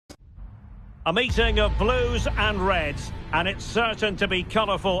A meeting of blues and reds, and it's certain to be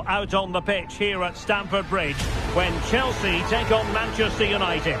colourful out on the pitch here at Stamford Bridge when Chelsea take on Manchester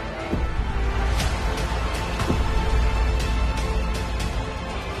United.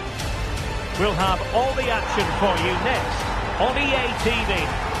 We'll have all the action for you next on EA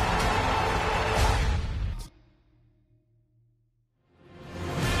TV.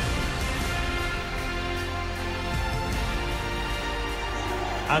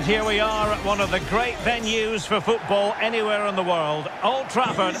 And here we are at one of the great venues for football anywhere in the world, Old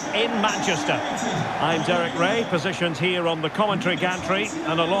Trafford in Manchester. I'm Derek Ray, positioned here on the commentary gantry,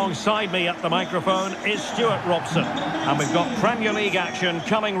 and alongside me at the microphone is Stuart Robson. And we've got Premier League action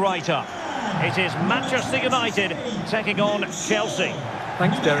coming right up. It is Manchester United taking on Chelsea.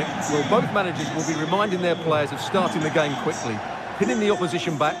 Thanks, Derek. Well, both managers will be reminding their players of starting the game quickly, pinning the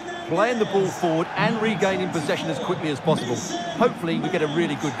opposition back, playing the ball forward and regaining possession as quickly as possible. Hopefully we get a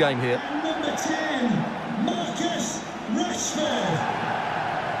really good game here.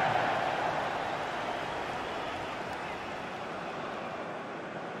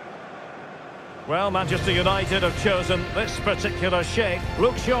 Well, Manchester United have chosen this particular shape.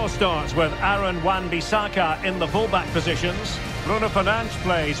 Luke Shaw starts with Aaron Wan-Bissaka in the fullback positions. Bruno Fernandes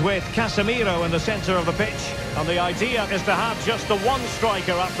plays with Casemiro in the centre of the pitch. And the idea is to have just the one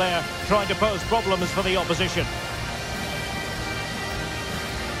striker up there trying to pose problems for the opposition.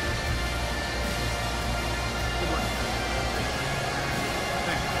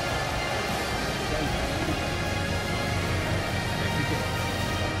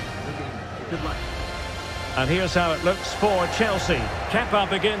 Good luck. And here's how it looks for Chelsea. Kepa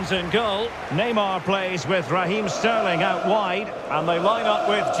begins in goal. Neymar plays with Raheem Sterling out wide. And they line up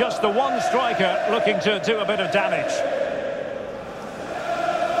with just the one striker looking to do a bit of damage.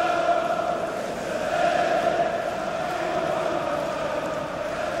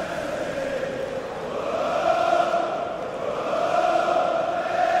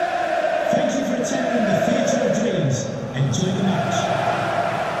 Thank you for attending the Theatre of Dreams. Enjoy the match.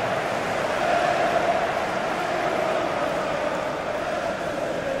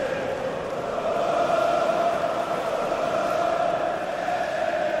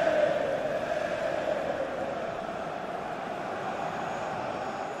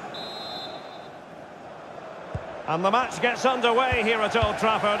 And the match gets underway here at Old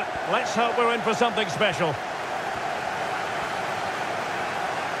Trafford. Let's hope we're in for something special.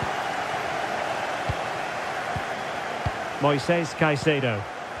 Moises Caicedo.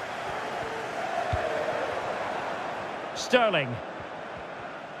 Sterling.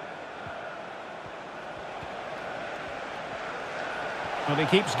 And he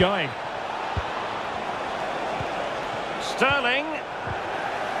keeps going. Sterling.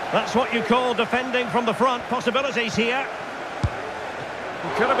 That's what you call defending from the front. Possibilities here.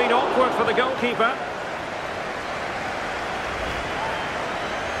 It could have been awkward for the goalkeeper.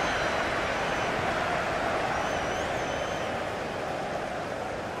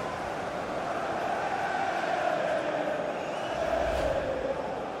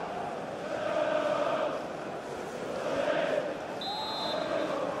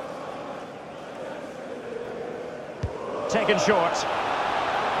 Taken short.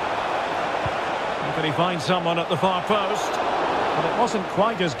 Can he find someone at the far post? But it wasn't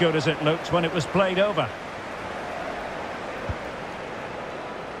quite as good as it looked when it was played over.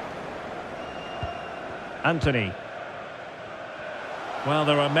 Anthony. Well,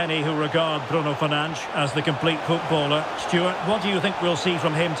 there are many who regard Bruno Fernandes as the complete footballer. Stuart, what do you think we'll see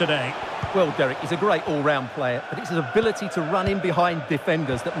from him today? Well, Derek, he's a great all-round player, but it's his ability to run in behind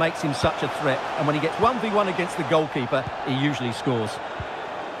defenders that makes him such a threat. And when he gets 1v1 against the goalkeeper, he usually scores.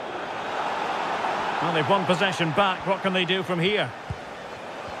 Well, they've won possession back. What can they do from here?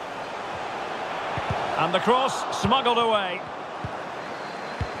 And the cross smuggled away.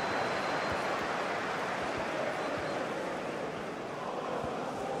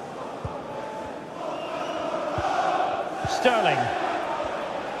 Sterling.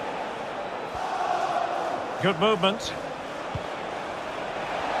 Good movement.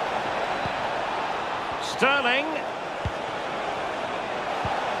 Sterling.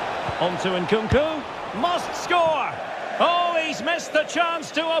 On to Nkunku. Must score! Oh, he's missed the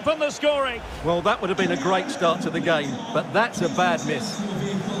chance to open the scoring. Well, that would have been a great start to the game, but that's a bad miss.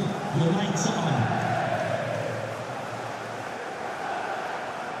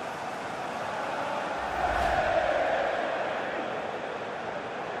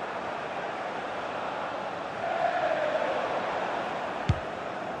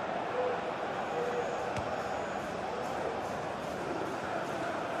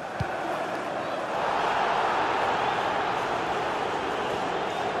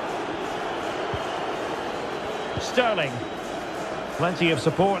 Sterling. Plenty of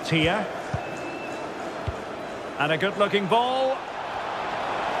support here. And a good-looking ball.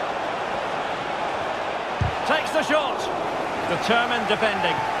 Takes the shot. Determined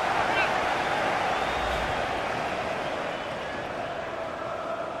defending.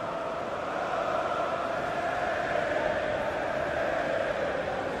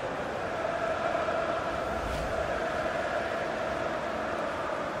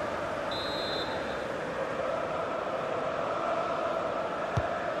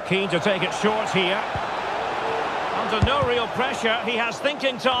 Keen to take it short here. Under no real pressure, he has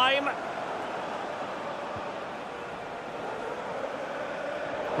thinking time.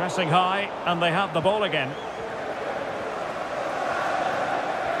 Pressing high, and they have the ball again.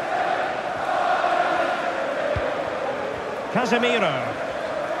 Casemiro.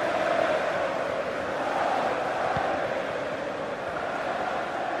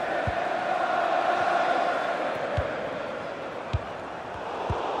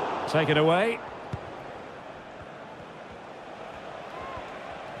 Take it away.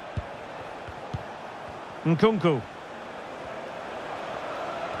 Nkunku.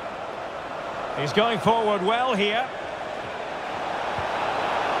 He's going forward well here.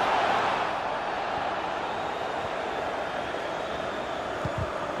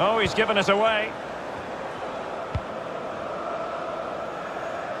 Oh, he's given us away.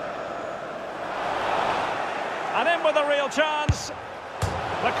 And in with a real chance.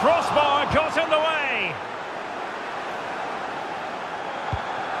 The crossbar got in the way.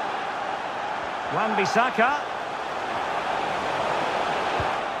 Wan-Bissaka.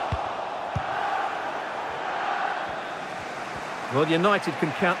 Well, United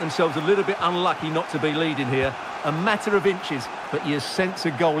can count themselves a little bit unlucky not to be leading here. A matter of inches, but you sense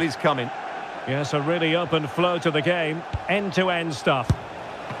a goal is coming. Yes, a really open flow to the game. End-to-end stuff.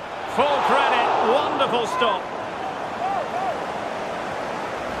 Full credit. Wonderful stop.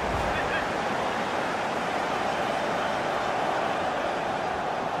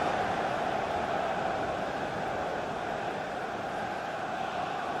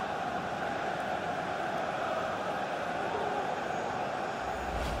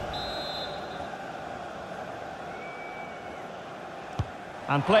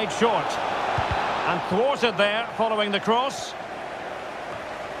 And played short. And thwarted there following the cross.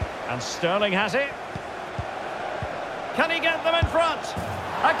 And Sterling has it. Can he get them in front?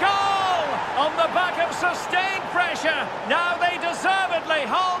 A goal! On the back of sustained pressure. Now they deservedly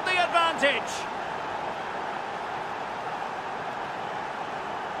hold the advantage.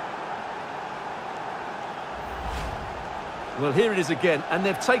 Well, here it is again, and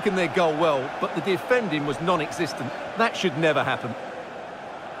they've taken their goal well, but the defending was non-existent. That should never happen.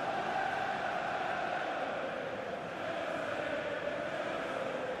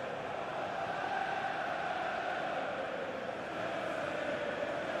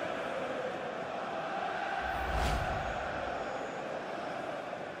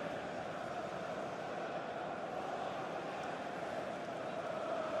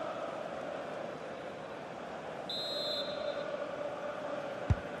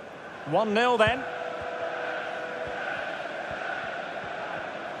 One 0 then.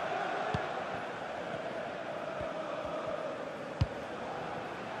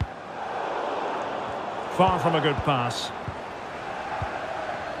 Far from a good pass.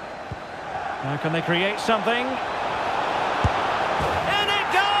 Now can they create something? In it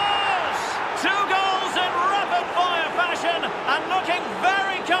goes! 2 goals in rapid-fire fashion and looking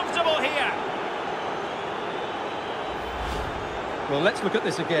very comfortable here. Well, let's look at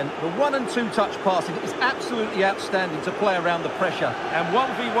this again. The 1- and 2-touch passing is absolutely outstanding to play around the pressure. And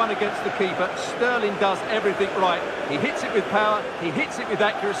 1v1 against the keeper, Sterling does everything right. He hits it with power, he hits it with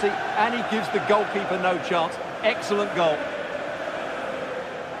accuracy, and he gives the goalkeeper no chance. Excellent goal.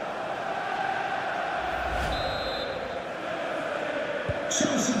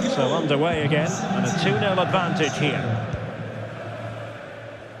 So underway again, and a 2-0 advantage here.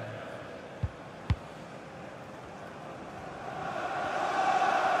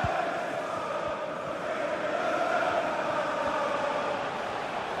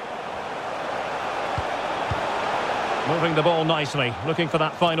 Moving the ball nicely, looking for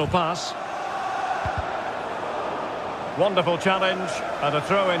that final pass. Wonderful challenge, and a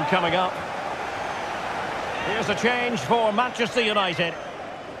throw-in coming up. Here's a change for Manchester United.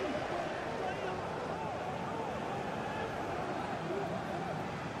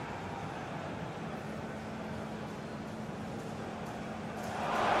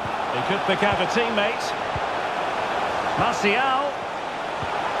 He could pick out a teammate. Martial.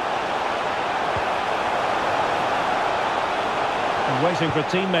 Waiting for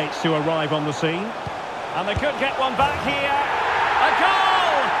teammates to arrive on the scene. And they could get one back here. A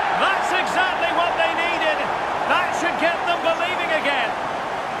goal! That's exactly what they needed. That should get them believing again.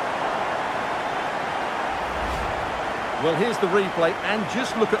 Well, here's the replay, and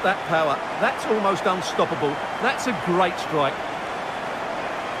just look at that power. That's almost unstoppable. That's a great strike.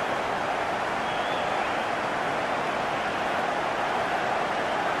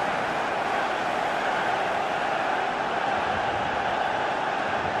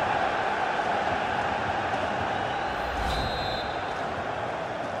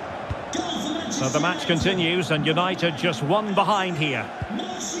 So the match continues, and United just one behind here.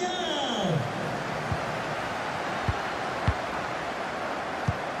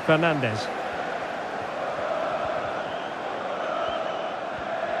 Fernandes.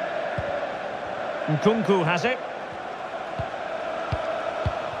 Nkunku has it.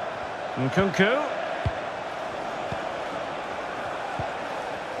 Nkunku.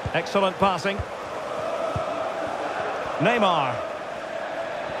 Excellent passing. Neymar.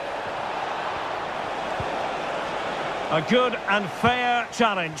 A good and fair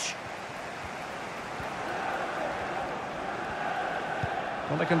challenge.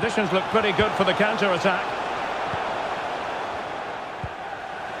 Well, the conditions look pretty good for the counter-attack.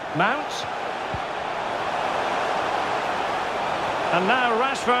 Mount. And now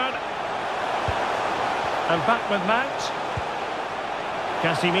Rashford. And back with Mount.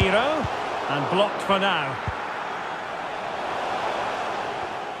 Casemiro. And blocked for now.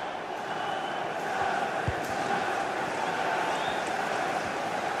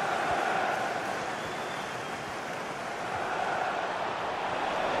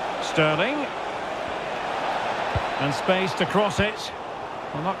 Sterling. And space to cross it.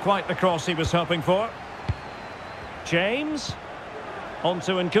 Well, not quite the cross he was hoping for. James.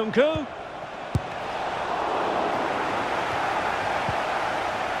 Onto Nkunku.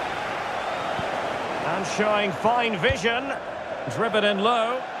 And showing fine vision. Driven in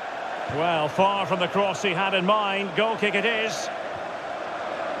low. Well, far from the cross he had in mind. Goal kick it is.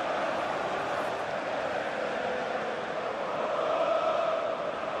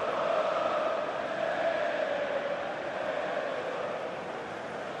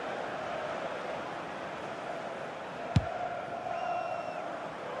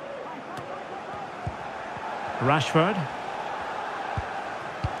 Rashford.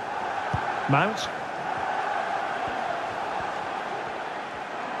 Mount.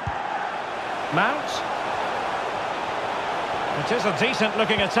 Mount. It is a decent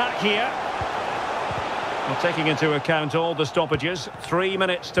looking attack here. Well, taking into account all the stoppages, 3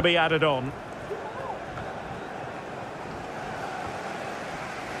 minutes to be added on.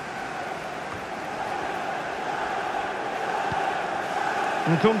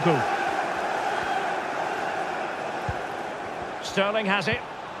 Nkunku. Sterling has it.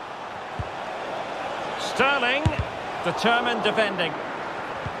 Sterling, determined defending.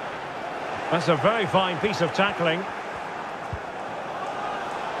 That's a very fine piece of tackling.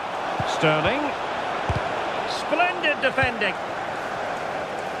 Sterling. Splendid defending.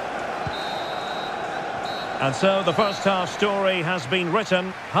 And so the first half story has been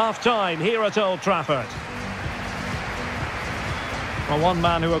written. Half-time here at Old Trafford. Well, one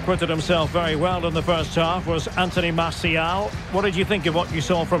man who acquitted himself very well in the first half was Anthony Martial. What did you think of what you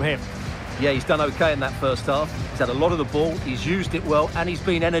saw from him? Yeah, he's done okay in that first half. He's had a lot of the ball, he's used it well, and he's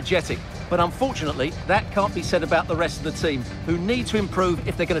been energetic. But unfortunately, that can't be said about the rest of the team, who need to improve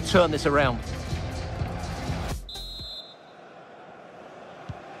if they're going to turn this around.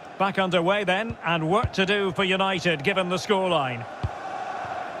 Back underway then, and work to do for United, given the scoreline.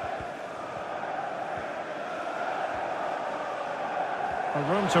 A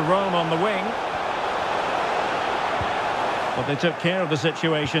room to roam on the wing. But they took care of the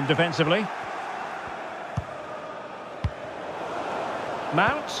situation defensively.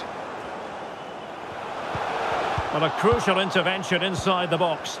 Mount. Well, a crucial intervention inside the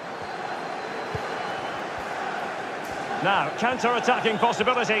box. Now, counter-attacking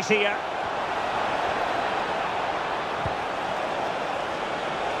possibilities here.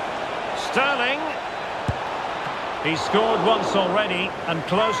 Sterling. He's scored once already and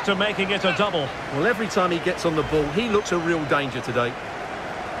close to making it a double. Well, every time he gets on the ball, he looks a real danger today.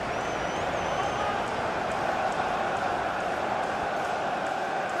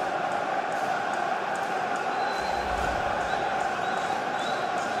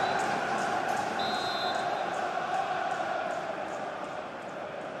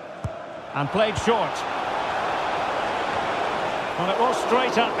 And played short. Well, it was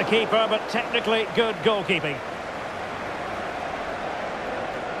straight at the keeper, but technically good goalkeeping.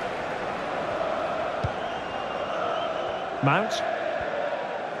 Mount.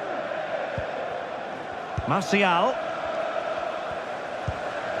 Martial.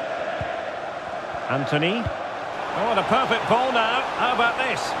 Anthony. Oh, and a perfect ball now. How about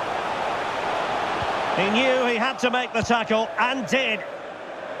this? He knew he had to make the tackle, and did.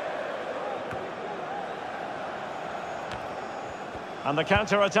 And the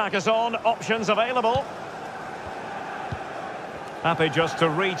counter-attack is on. Options available. Happy just to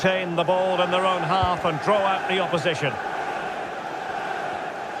retain the ball in their own half and draw out the opposition.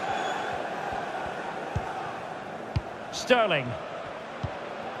 Sterling.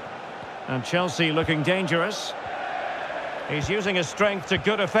 And Chelsea looking dangerous. He's using his strength to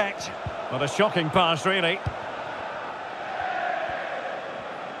good effect. What a shocking pass, really.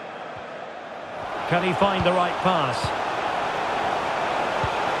 Can he find the right pass?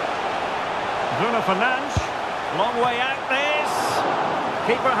 Bruno Fernandes. Long way out this.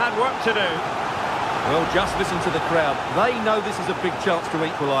 Keeper had work to do. Well, just listen to the crowd. They know this is a big chance to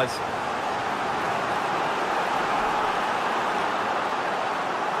equalise.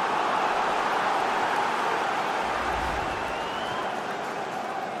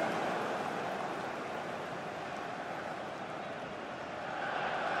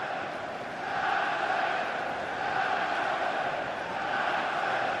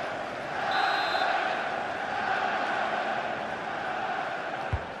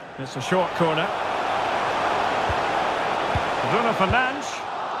 It's a short corner. Bruno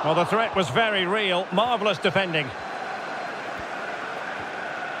Fernandes. Well, the threat was very real. Marvellous defending.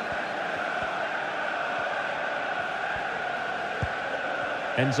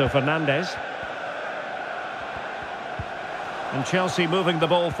 Enzo Fernandez. And Chelsea moving the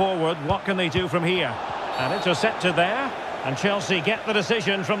ball forward. What can they do from here? And intercepted there. And Chelsea get the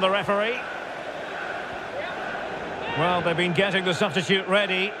decision from the referee. Well, they've been getting the substitute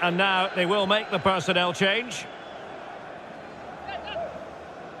ready, and now they will make the personnel change.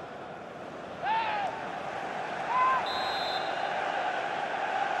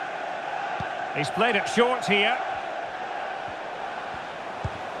 He's played it short here.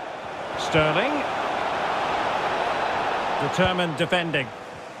 Sterling. Determined defending.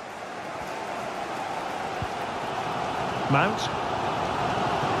 Mount.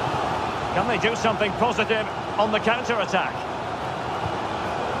 Can they do something positive on the counter-attack?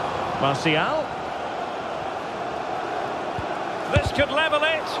 Martial. This could level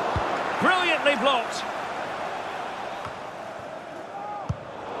it. Brilliantly blocked.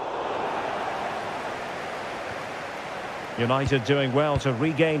 United doing well to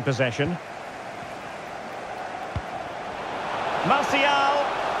regain possession. Martial.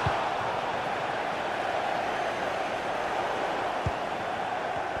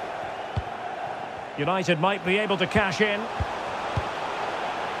 United might be able to cash in.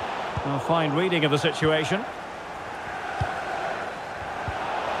 A fine reading of the situation.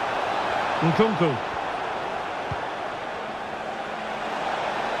 Nkunku.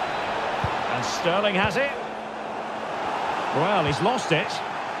 And Sterling has it. Well, he's lost it.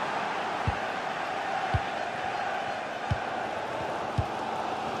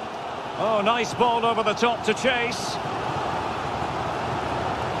 Oh, nice ball over the top to chase.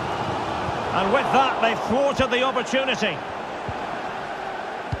 And with that, they've thwarted the opportunity.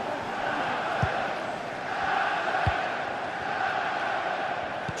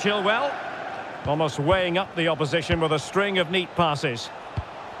 Chilwell, almost weighing up the opposition with a string of neat passes.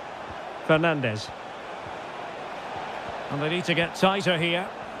 Fernandes. And they need to get tighter here.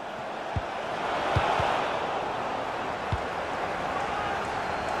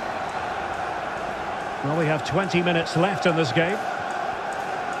 Well, we have 20 minutes left in this game.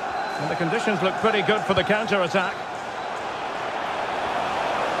 And the conditions look pretty good for the counter-attack.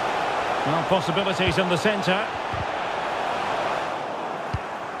 Well, possibilities in the centre.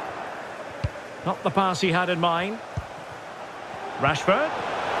 Not the pass he had in mind. Rashford.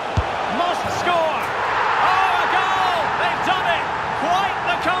 Must score! Oh, a goal! They've done it! Quite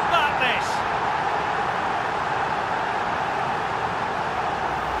the comeback, this!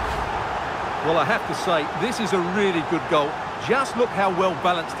 Well, I have to say, this is a really good goal. Just look how well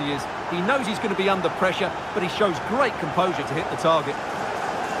balanced he is. He knows he's going to be under pressure, but he shows great composure to hit the target.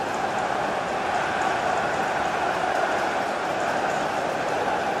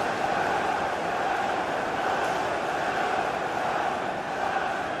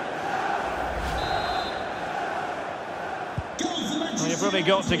 Well, you've really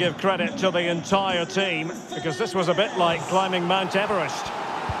got to give credit to the entire team, because this was a bit like climbing Mount Everest.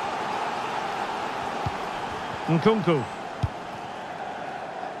 Nkunku.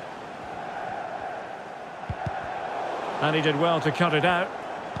 And he did well to cut it out.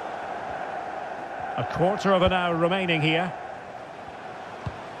 A quarter of an hour remaining here.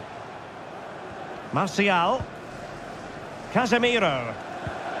 Martial. Casemiro.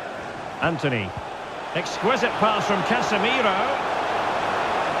 Anthony. Exquisite pass from Casemiro.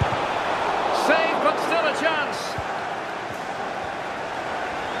 Save, but still a chance.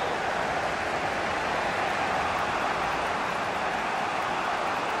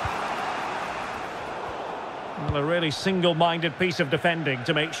 Well, a really single-minded piece of defending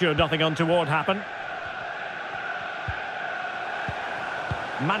to make sure nothing untoward happened.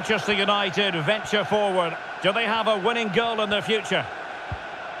 Manchester United venture forward. Do they have a winning goal in their future?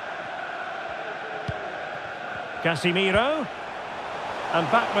 Casemiro. And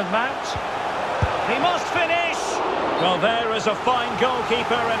back with Mount. He must finish! Well, there is a fine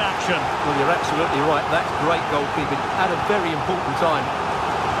goalkeeper in action. Well, you're absolutely right. That's great goalkeeping at a very important time.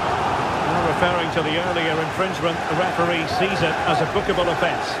 Now referring to the earlier infringement, the referee sees it as a bookable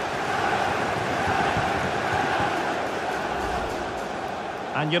offence.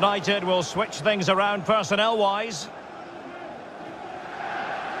 And United will switch things around personnel-wise.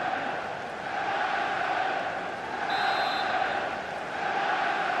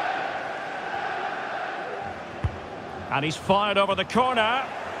 And he's fired over the corner.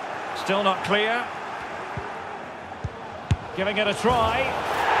 Still not clear. Giving it a try.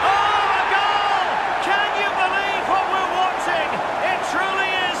 Oh, a goal! Can you believe what we're watching? It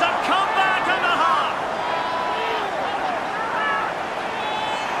truly is a comeback and a half.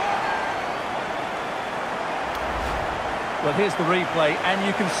 Well, here's the replay, and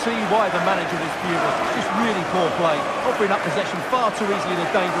you can see why the manager was furious. Just really poor play, offering up possession far too easily in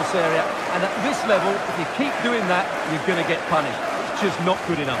a dangerous area. And at this level, if you keep doing that, you're going to get punished. It's just not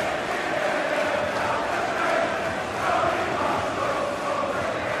good enough.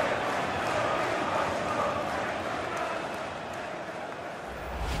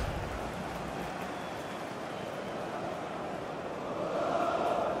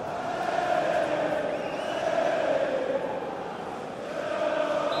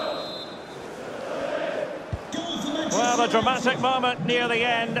 Well, a dramatic moment near the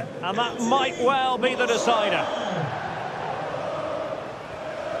end, and that might well be the decider.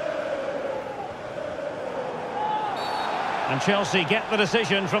 And Chelsea get the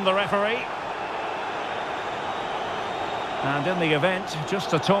decision from the referee. And in the event,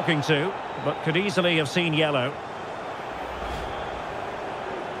 just a talking to, but could easily have seen yellow.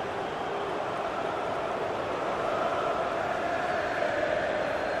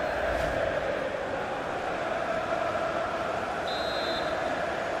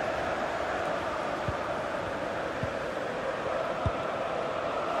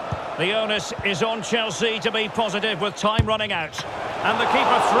 The onus is on Chelsea to be positive with time running out. And the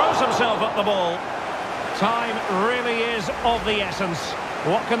keeper throws himself at the ball. Time really is of the essence.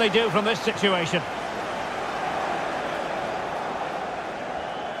 What can they do from this situation?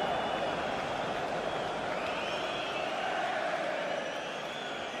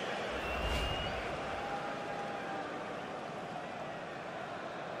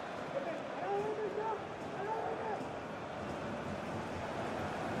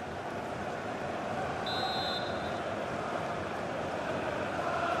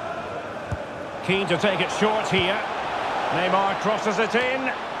 Keen to take it short here. Neymar crosses it in.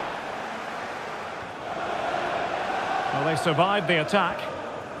 Well, they survived the attack.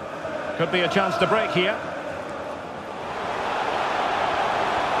 Could be a chance to break here.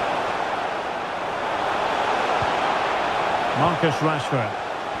 Marcus Rashford.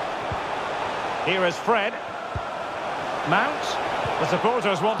 Here is Fred. Mount. The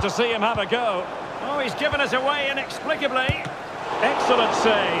supporters want to see him have a go. Oh, he's given us away inexplicably. Excellent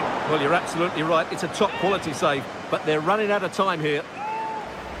save. Well, you're absolutely right. It's a top-quality save, but they're running out of time here.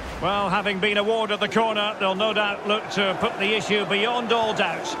 Well, having been awarded the corner, they'll no doubt look to put the issue beyond all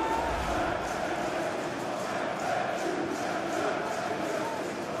doubt.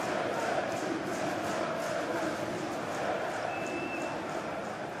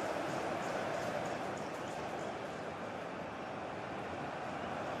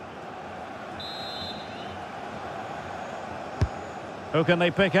 Who can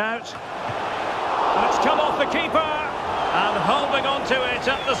they pick out? And it's come off the keeper. And holding on to it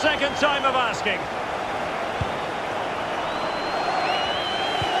at the second time of asking.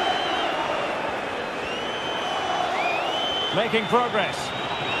 Making progress.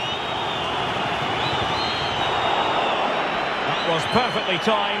 That was perfectly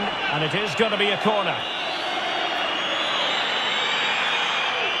timed, and it is going to be a corner.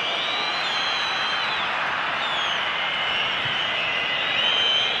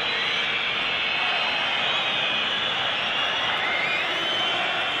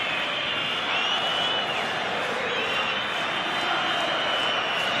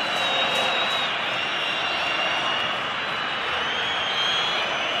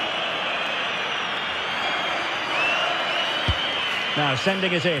 Now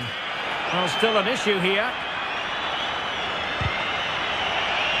sending it in. Well, still an issue here.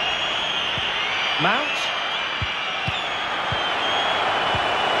 Mount.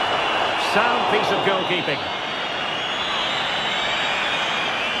 Sound piece of goalkeeping.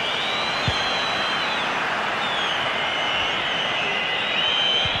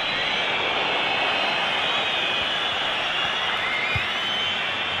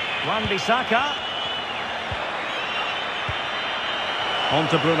 Wan-Bissaka. On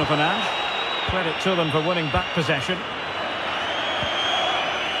to Bruno Fernandes. Credit to them for winning back possession.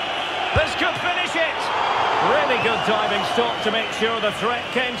 This could finish it! Really good diving stop to make sure the threat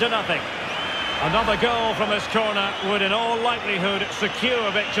came to nothing. Another goal from this corner would in all likelihood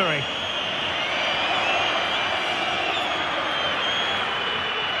secure victory.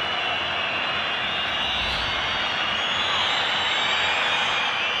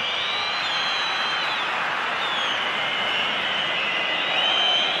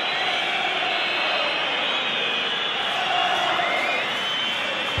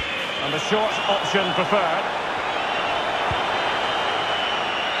 And the short option preferred.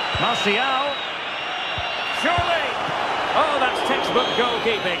 Martial. Surely! Oh, that's textbook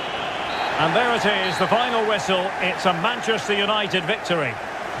goalkeeping. And there it is, the final whistle. It's a Manchester United victory.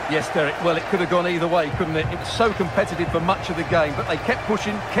 Yes, Derek, well, it could have gone either way, couldn't it? It was so competitive for much of the game, but they kept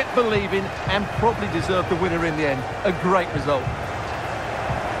pushing, kept believing, and probably deserved the winner in the end. A great result.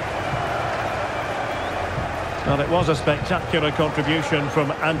 Well, it was a spectacular contribution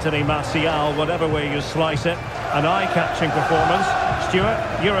from Anthony Martial, whatever way you slice it. An eye-catching performance.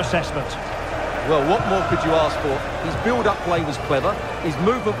 Stuart, your assessment? Well, what more could you ask for? His build-up play was clever, his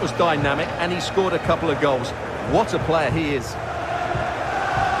movement was dynamic, and he scored a couple of goals. What a player he is.